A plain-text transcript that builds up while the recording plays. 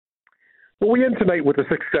Well, we end tonight with a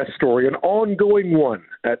success story, an ongoing one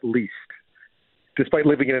at least. Despite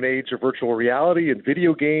living in an age of virtual reality and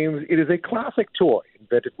video games, it is a classic toy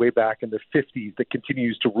invented way back in the 50s that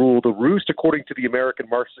continues to rule the roost. According to the American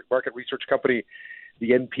market research company, the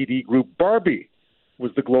NPD Group, Barbie was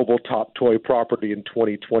the global top toy property in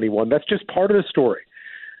 2021. That's just part of the story.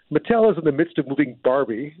 Mattel is in the midst of moving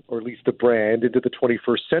Barbie, or at least the brand, into the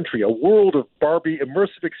 21st century. A world of Barbie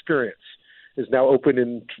immersive experience is now open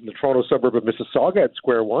in the Toronto suburb of Mississauga at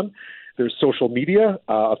Square One. There's social media,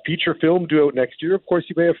 a feature film due out next year, of course,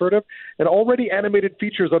 you may have heard of, and already animated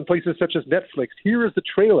features on places such as Netflix. Here is the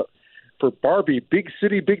trailer for Barbie, Big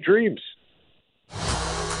City, Big Dreams.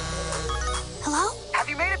 Hello? Have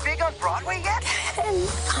you made it big on Broadway yet?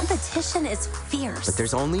 Competition is fierce. But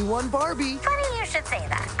there's only one Barbie. Funny you should say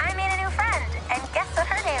that. I made a new friend, and guess what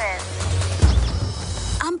her name is?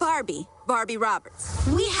 I'm Barbie Roberts.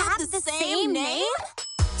 We have the same name?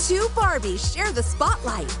 Two Barbies share the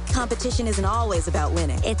spotlight. Competition isn't always about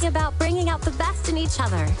winning. It's about bringing out the best in each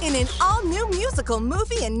other. In an all-new musical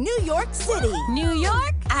movie in New York City. New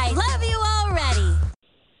York, I love you already.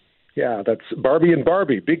 Yeah, that's Barbie and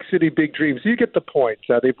Barbie, Big City, Big Dreams. You get the point.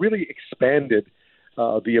 They've really expanded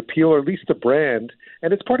the appeal, or at least the brand,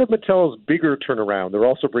 and it's part of Mattel's bigger turnaround. They're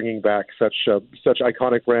also bringing back such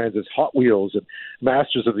iconic brands as Hot Wheels and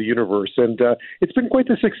Masters of the Universe, and it's been quite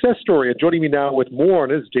the success story. And joining me now with more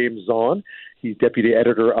on is James Zahn. He's deputy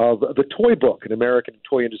editor of The Toy Book, an American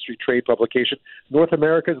toy industry trade publication, North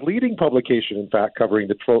America's leading publication, in fact, covering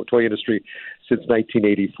the toy industry since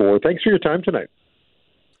 1984. Thanks for your time tonight.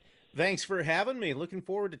 Thanks for having me. Looking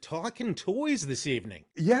forward to talking toys this evening.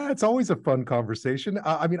 Yeah, it's always a fun conversation.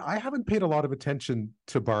 I haven't paid a lot of attention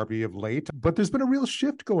to Barbie of late, but there's been a real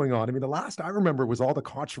shift going on. The last I remember was all the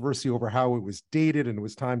controversy over how it was dated and it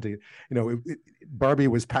was time to, Barbie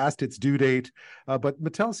was past its due date. But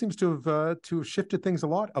Mattel seems to have shifted things a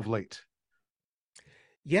lot of late.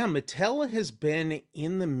 Yeah, Mattel has been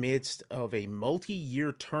in the midst of a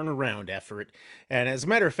multi-year turnaround effort. And as a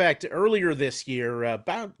matter of fact, earlier this year,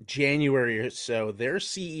 about January or so, their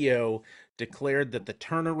CEO declared that the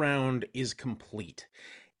turnaround is complete.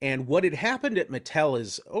 And what had happened at Mattel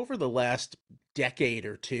is over the last decade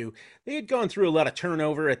or two, they had gone through a lot of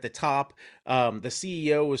turnover at the top. The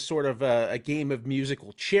CEO was sort of a game of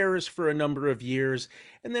musical chairs for a number of years.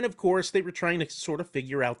 And then, of course, they were trying to sort of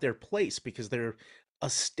figure out their place because they're a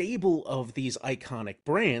stable of these iconic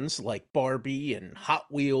brands like Barbie and Hot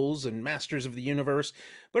Wheels and Masters of the Universe.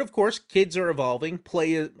 But of course, kids are evolving,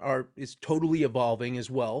 is totally evolving as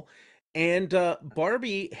well. And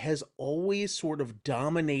Barbie has always sort of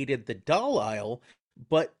dominated the doll aisle,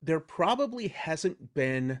 but there probably hasn't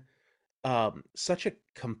been such a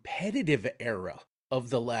competitive era of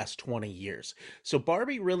the last 20 years. So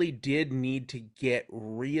Barbie really did need to get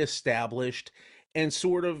reestablished and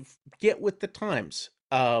sort of get with the times.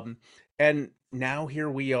 And now here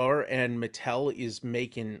we are, and Mattel is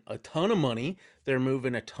making a ton of money. They're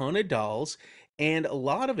moving a ton of dolls, and a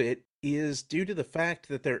lot of it is due to the fact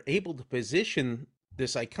that they're able to position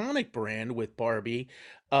this iconic brand with Barbie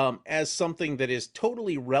as something that is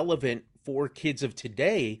totally relevant for kids of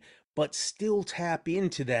today, but still tap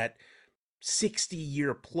into that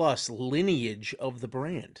 60-year plus lineage of the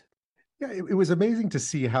brand. Yeah, it was amazing to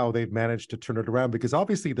see how they've managed to turn it around, because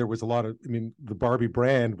obviously there was a lot of, the Barbie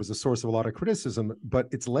brand was a source of a lot of criticism, but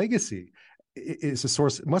its legacy is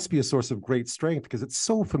must be a source of great strength because it's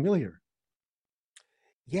so familiar.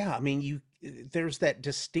 Yeah, there's that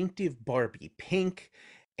distinctive Barbie pink,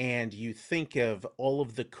 and you think of all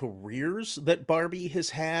of the careers that Barbie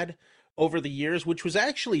has had over the years, which was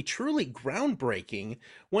actually truly groundbreaking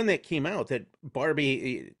when that came out, that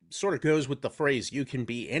Barbie sort of goes with the phrase, you can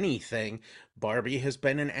be anything. Barbie has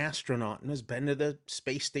been an astronaut and has been to the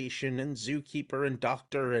space station and zookeeper and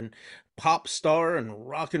doctor and pop star and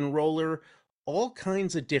rock and roller, all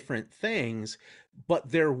kinds of different things.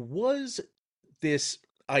 But there was this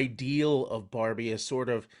ideal of Barbie as sort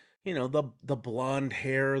of, the blonde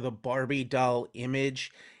hair, the Barbie doll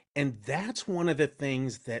image. And that's one of the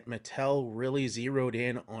things that Mattel really zeroed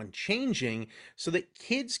in on changing so that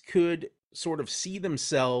kids could sort of see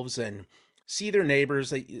themselves and see their neighbors.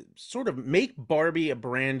 They sort of make Barbie a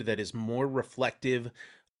brand that is more reflective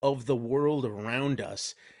of the world around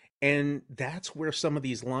us. And that's where some of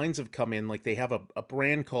these lines have come in. Like they have a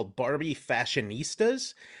brand called Barbie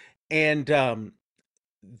Fashionistas, and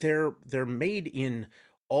they're made in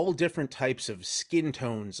all different types of skin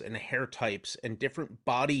tones and hair types and different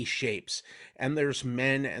body shapes. And there's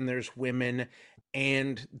men and there's women,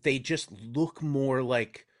 and they just look more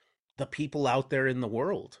like the people out there in the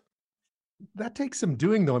world. That takes some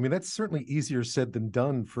doing, though. I mean, that's certainly easier said than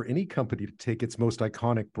done for any company to take its most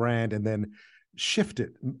iconic brand and then shift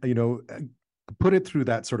it, put it through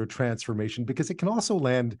that sort of transformation, because it can also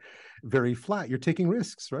land very flat. You're taking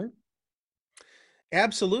risks, right?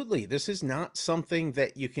 Absolutely. This is not something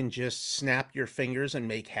that you can just snap your fingers and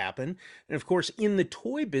make happen. And of course, in the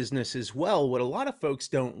toy business as well, what a lot of folks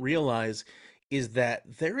don't realize is that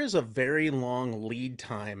there is a very long lead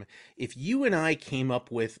time. If you and I came up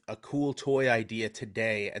with a cool toy idea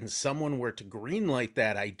today and someone were to greenlight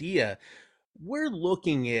that idea, we're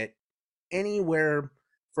looking at anywhere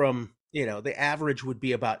from, the average would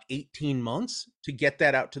be about 18 months to get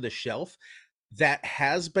that out to the shelf. That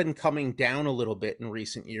has been coming down a little bit in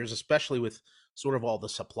recent years, especially with sort of all the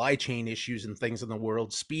supply chain issues and things in the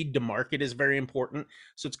world. Speed to market is very important.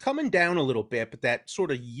 So it's coming down a little bit, but that sort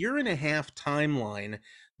of year and a half timeline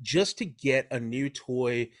just to get a new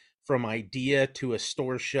toy from idea to a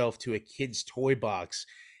store shelf to a kid's toy box.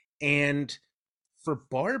 And for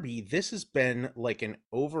Barbie, this has been like an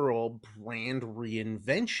overall brand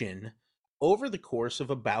reinvention over the course of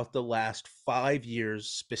about the last 5 years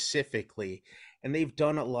specifically. And they've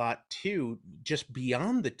done a lot too, just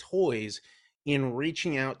beyond the toys, in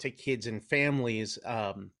reaching out to kids and families.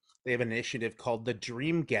 They have an initiative called the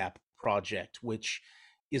Dream Gap Project, which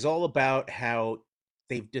is all about how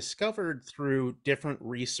they've discovered through different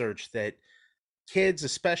research that kids,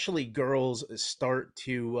 especially girls, start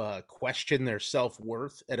to question their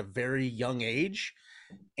self-worth at a very young age.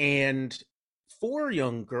 And for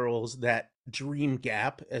young girls, that dream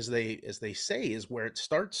gap, as they say, is where it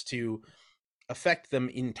starts to affect them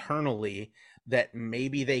internally, that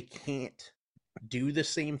maybe they can't do the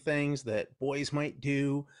same things that boys might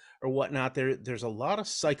do or whatnot. There's a lot of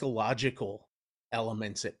psychological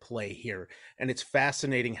elements at play here, and it's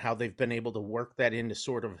fascinating how they've been able to work that into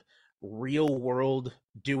sort of real world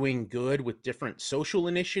doing good with different social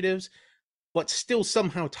initiatives, but still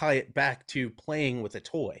somehow tie it back to playing with a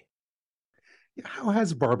toy. How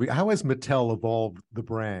has Mattel evolved the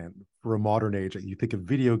brand for a modern age? You think of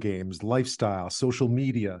video games, lifestyle, social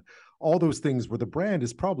media, all those things where the brand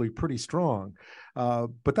is probably pretty strong.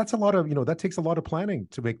 But that's a lot of, that takes a lot of planning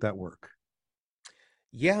to make that work.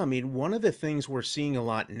 Yeah, I mean, one of the things we're seeing a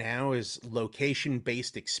lot now is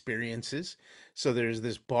location-based experiences. So there's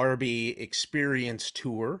this Barbie experience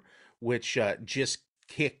tour, which just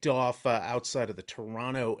kicked off outside of the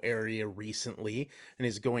Toronto area recently and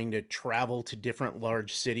is going to travel to different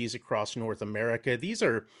large cities across North America. These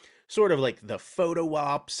are sort of like the photo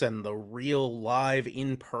ops and the real live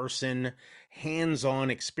in-person hands-on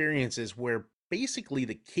experiences where basically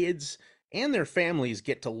the kids and their families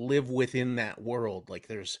get to live within that world. Like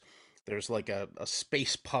there's like a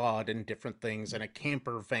space pod and different things and a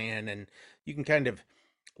camper van, and you can kind of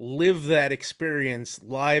live that experience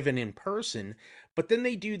live and in person. But then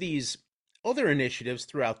they do these other initiatives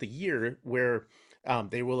throughout the year where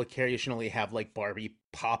they will occasionally have like Barbie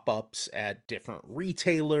pop-ups at different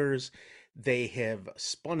retailers. They have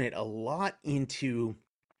spun it a lot into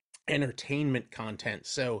entertainment content.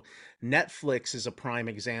 So Netflix is a prime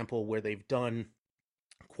example where they've done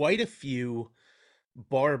quite a few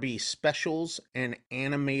Barbie specials and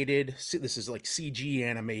animated, this is like CG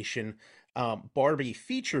animation, Barbie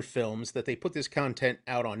feature films that they put this content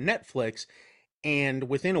out on Netflix. And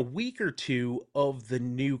within a week or two of the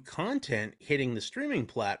new content hitting the streaming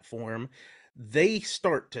platform, they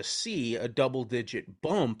start to see a double digit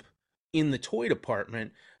bump in the toy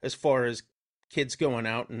department as far as kids going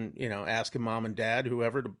out and, asking mom and dad,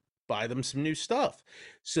 whoever, to buy them some new stuff.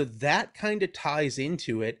 So that kind of ties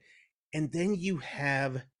into it. And then you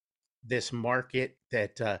have this market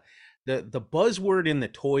that the buzzword in the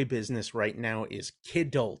toy business right now is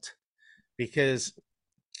kidult, because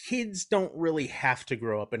kids don't really have to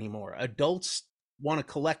grow up anymore. Adults want to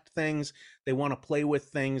collect things, they want to play with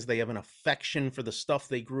things, they have an affection for the stuff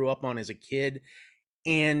they grew up on as a kid.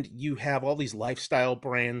 And you have all these lifestyle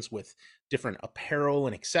brands with different apparel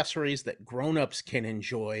and accessories that grown-ups can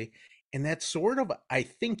enjoy. And that sort of, I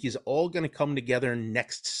think, is all going to come together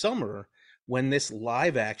next summer when this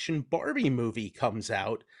live action Barbie movie comes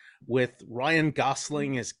out with Ryan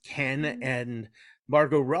Gosling as Ken and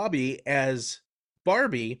Margot Robbie as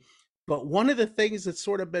Barbie. But one of the things that's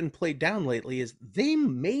sort of been played down lately is they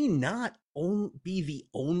may not be the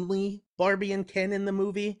only Barbie and Ken in the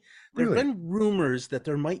movie. There have Really? been rumors that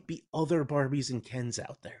there might be other Barbies and Kens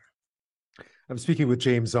out there. I'm speaking with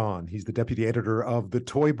James Zahn. He's the deputy editor of the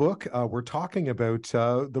Toy Book. We're talking about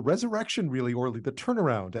the resurrection, really, or the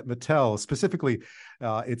turnaround at Mattel, specifically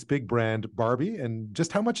its big brand Barbie, and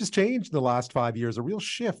just how much has changed in the last 5 years. A real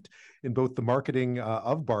shift in both the marketing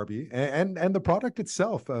of Barbie and the product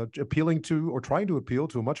itself, appealing to or trying to appeal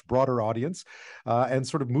to a much broader audience, and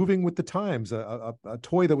sort of moving with the times. A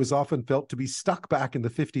toy that was often felt to be stuck back in the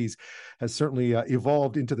 50s has certainly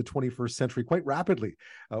evolved into the 21st century quite rapidly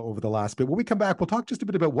over the last bit. When we come back, we'll talk just a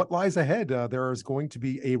bit about what lies ahead. There is going to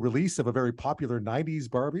be a release of a very popular 90s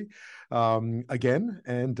Barbie again,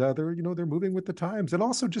 and they're moving with the times. And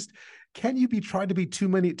also, just can you be trying to be too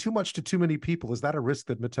much to too many people? Is that a risk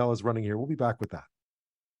that Mattel is running here? We'll be back with that.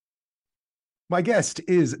 My guest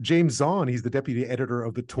is James Zahn. He's the deputy editor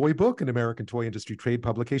of The Toy Book, an American toy industry trade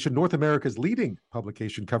publication, North America's leading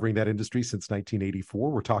publication covering that industry since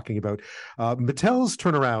 1984. We're talking about Mattel's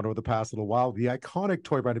turnaround over the past little while, the iconic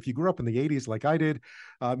toy brand. If you grew up in the 80s like I did,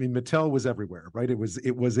 I mean, Mattel was everywhere, right? It was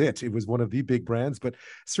one of the big brands, but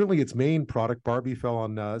certainly its main product, Barbie, fell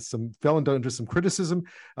under some criticism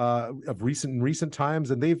of recent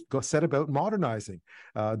times, and they've set about modernizing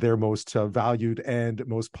their most valued and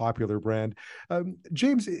most popular brand.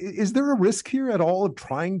 James, is there a risk here at all of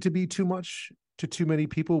trying to be too much to too many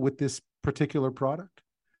people with this particular product?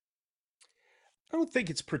 I don't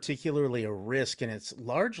think it's particularly a risk, and it's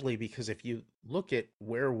largely because if you look at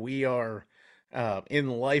where we are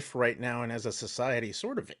in life right now and as a society,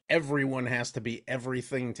 sort of everyone has to be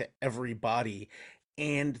everything to everybody,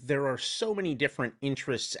 and there are so many different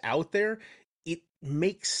interests out there. It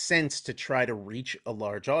makes sense to try to reach a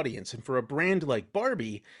large audience. And for a brand like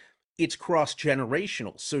Barbie, it's cross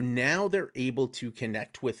generational. So now they're able to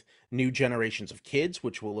connect with new generations of kids,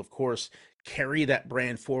 which will, of course, carry that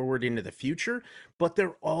brand forward into the future. But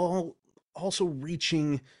they're all also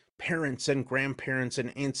reaching parents and grandparents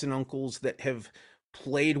and aunts and uncles that have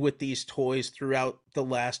played with these toys throughout the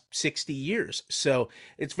last 60 years. So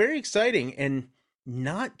it's very exciting, and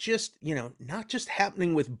not just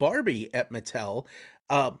happening with Barbie at Mattel.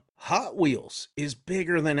 Hot Wheels is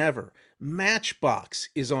bigger than ever. Matchbox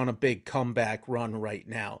is on a big comeback run right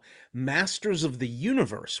now. Masters of the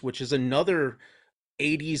Universe, which is another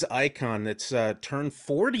 80s icon that's turned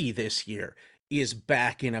 40 this year, is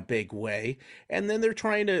back in a big way. And then they're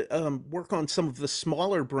trying to work on some of the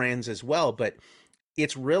smaller brands as well. But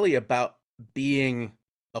it's really about being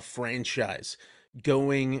a franchise,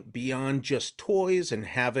 going beyond just toys and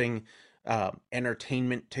having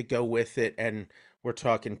entertainment to go with it. And we're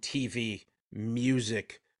talking TV,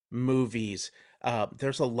 music, movies.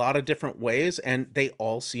 There's a lot of different ways, and they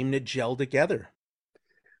all seem to gel together.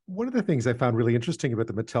 One of the things I found really interesting about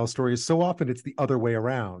the Mattel story is so often it's the other way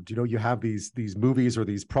around. You know, you have these movies or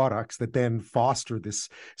these products that then foster this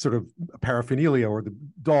sort of paraphernalia, or the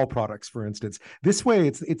doll products, for instance. This way,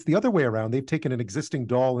 it's the other way around. They've taken an existing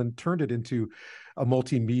doll and turned it into a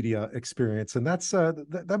multimedia experience, and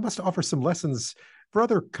that must offer some lessons for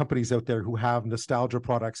other companies out there who have nostalgia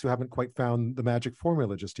products who haven't quite found the magic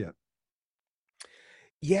formula just yet.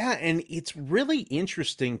 Yeah, and it's really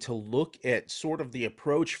interesting to look at sort of the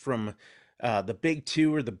approach from the big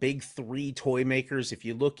two or the big three toy makers. If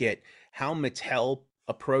you look at how Mattel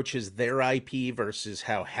approaches their IP versus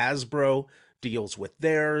how Hasbro deals with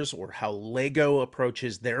theirs, or how Lego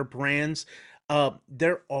approaches their brands,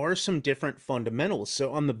 there are some different fundamentals.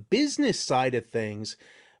 So on the business side of things,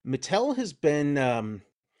 Mattel has been,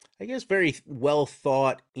 I guess, very well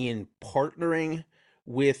thought in partnering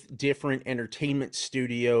with different entertainment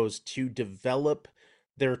studios to develop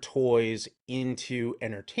their toys into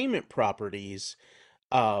entertainment properties.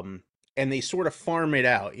 And they sort of farm it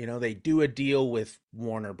out. You know, they do a deal with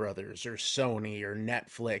Warner Brothers or Sony or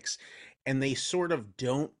Netflix, and they sort of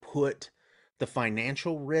don't put the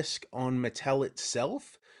financial risk on Mattel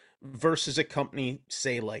itself, versus a company,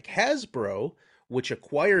 say, like Hasbro, which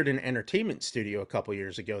acquired an entertainment studio a couple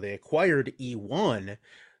years ago. They acquired E1,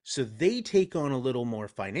 so they take on a little more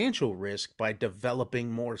financial risk by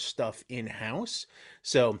developing more stuff in-house.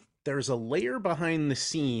 So there's a layer behind the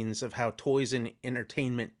scenes of how toys and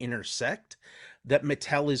entertainment intersect that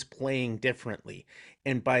Mattel is playing differently.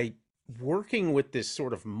 And by working with this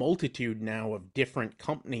sort of multitude now of different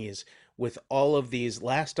companies, with all of these,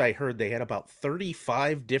 last I heard, they had about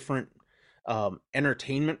 35 different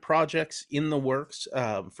entertainment projects in the works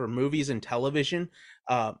for movies and television.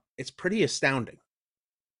 It's pretty astounding.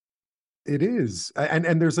 It is,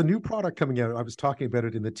 and there's a new product coming out. I was talking about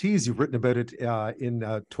it in the tease. You've written about it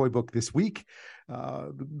in Toy Book this week.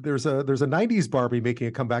 There's a '90s Barbie making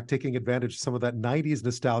a comeback, taking advantage of some of that '90s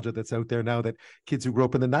nostalgia that's out there now that kids who grew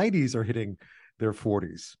up in the '90s are hitting their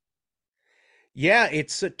 40s. Yeah,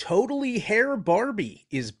 it's a totally hair Barbie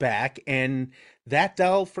is back, and that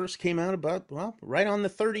doll first came out about, well, right on the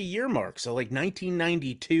 30-year mark. So like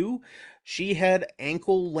 1992, she had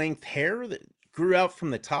ankle length hair that grew out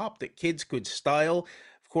from the top that kids could style.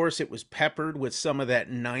 Of course, it was peppered with some of that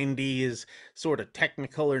 90s sort of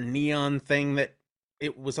Technicolor neon thing that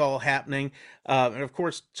it was all happening. And of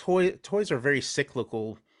course, toys are very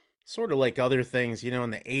cyclical, sort of like other things. In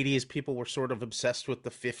the 80s, people were sort of obsessed with the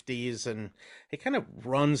 50s, and it kind of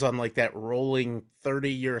runs on like that rolling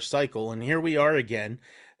 30-year cycle. And here we are again.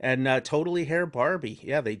 And Totally Hair Barbie.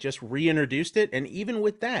 Yeah, they just reintroduced it. And even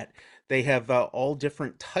with that, they have all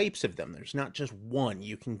different types of them. There's not just one.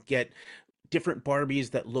 You can get different Barbies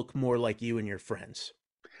that look more like you and your friends.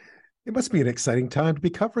 It must be an exciting time to be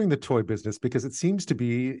covering the toy business because it seems to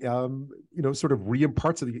be, sort of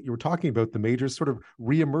parts of you were talking about the majors sort of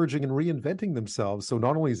re-emerging and reinventing themselves. So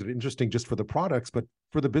not only is it interesting just for the products, but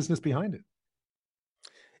for the business behind it.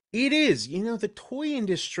 It is. The toy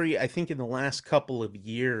industry, I think in the last couple of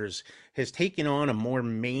years has taken on a more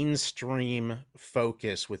mainstream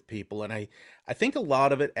focus with people. And I think a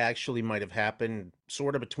lot of it actually might have happened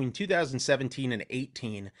sort of between 2017 and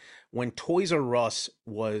 18 when Toys R Us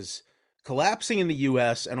was collapsing in the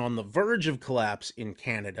US and on the verge of collapse in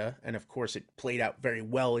Canada. And of course, it played out very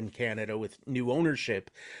well in Canada with new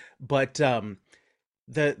ownership. But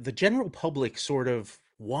the general public sort of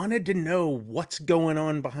wanted to know what's going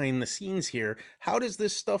on behind the scenes here. How does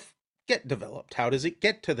this stuff get developed? How does it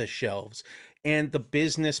get to the shelves? And the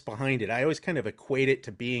business behind it. I always kind of equate it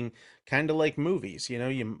to being kind of like movies.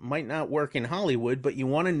 You might not work in Hollywood, but you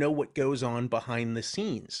want to know what goes on behind the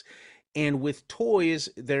scenes. And with toys,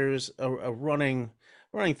 there's a running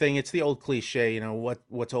thing. It's the old cliche,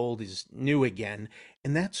 what's old is new again.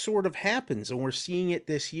 And that sort of happens. And we're seeing it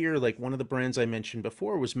this year. Like one of the brands I mentioned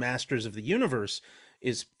before was Masters of the Universe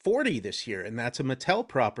is 40 this year, and that's a Mattel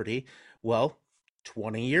property. Well,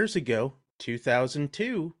 20 years ago,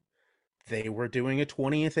 2002, they were doing a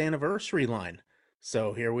 20th anniversary line.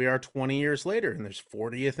 So here we are 20 years later, and there's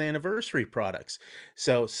 40th anniversary products.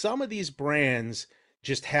 So some of these brands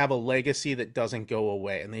just have a legacy that doesn't go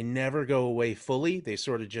away, and they never go away fully. They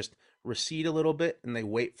sort of just recede a little bit, and they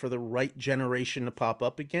wait for the right generation to pop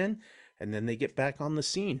up again, and then they get back on the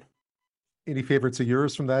scene. Any favorites of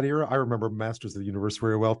yours from that era? I remember Masters of the Universe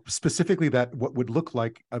very well, specifically that what would look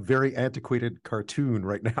like a very antiquated cartoon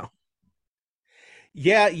right now.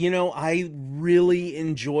 Yeah, I really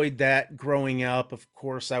enjoyed that growing up. Of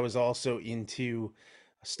course, I was also into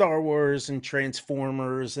Star Wars and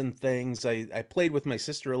Transformers and things. I played with my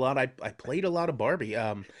sister a lot. I played a lot of Barbie.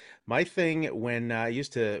 My thing when I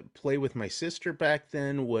used to play with my sister back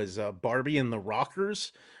then was Barbie and the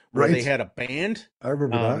Rockers, where they Right. had a band. I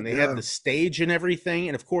remember that. They had Yeah. the stage and everything.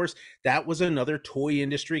 And of course, that was another toy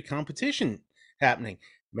industry competition happening.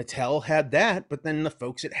 Mattel had that, but then the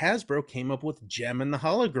folks at Hasbro came up with Gem and the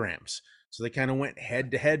Holograms. So they kind of went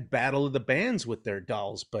head to head battle of the bands with their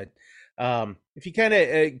dolls. But if you kind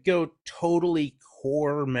of go totally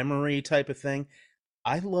core memory type of thing,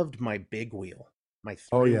 I loved my big wheel, my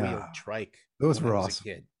Oh three-wheel yeah. trike Those when I were was a awesome.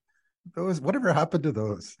 kid. Those, whatever happened to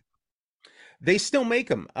those? They still make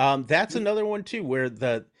them. That's another one too, where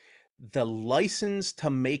the license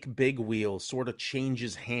to make big wheels sort of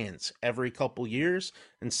changes hands every couple years,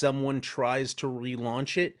 and someone tries to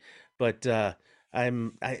relaunch it. But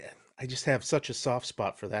I just have such a soft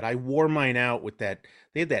spot for that. I wore mine out with that.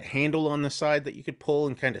 They had that handle on the side that you could pull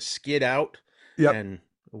and kind of skid out Yep. and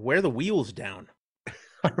wear the wheels down.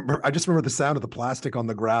 I just remember the sound of the plastic on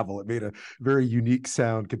the gravel. It made a very unique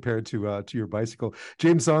sound compared to your bicycle.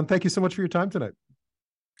 James Zahn, thank you so much for your time tonight.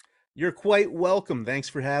 You're quite welcome. Thanks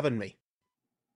for having me.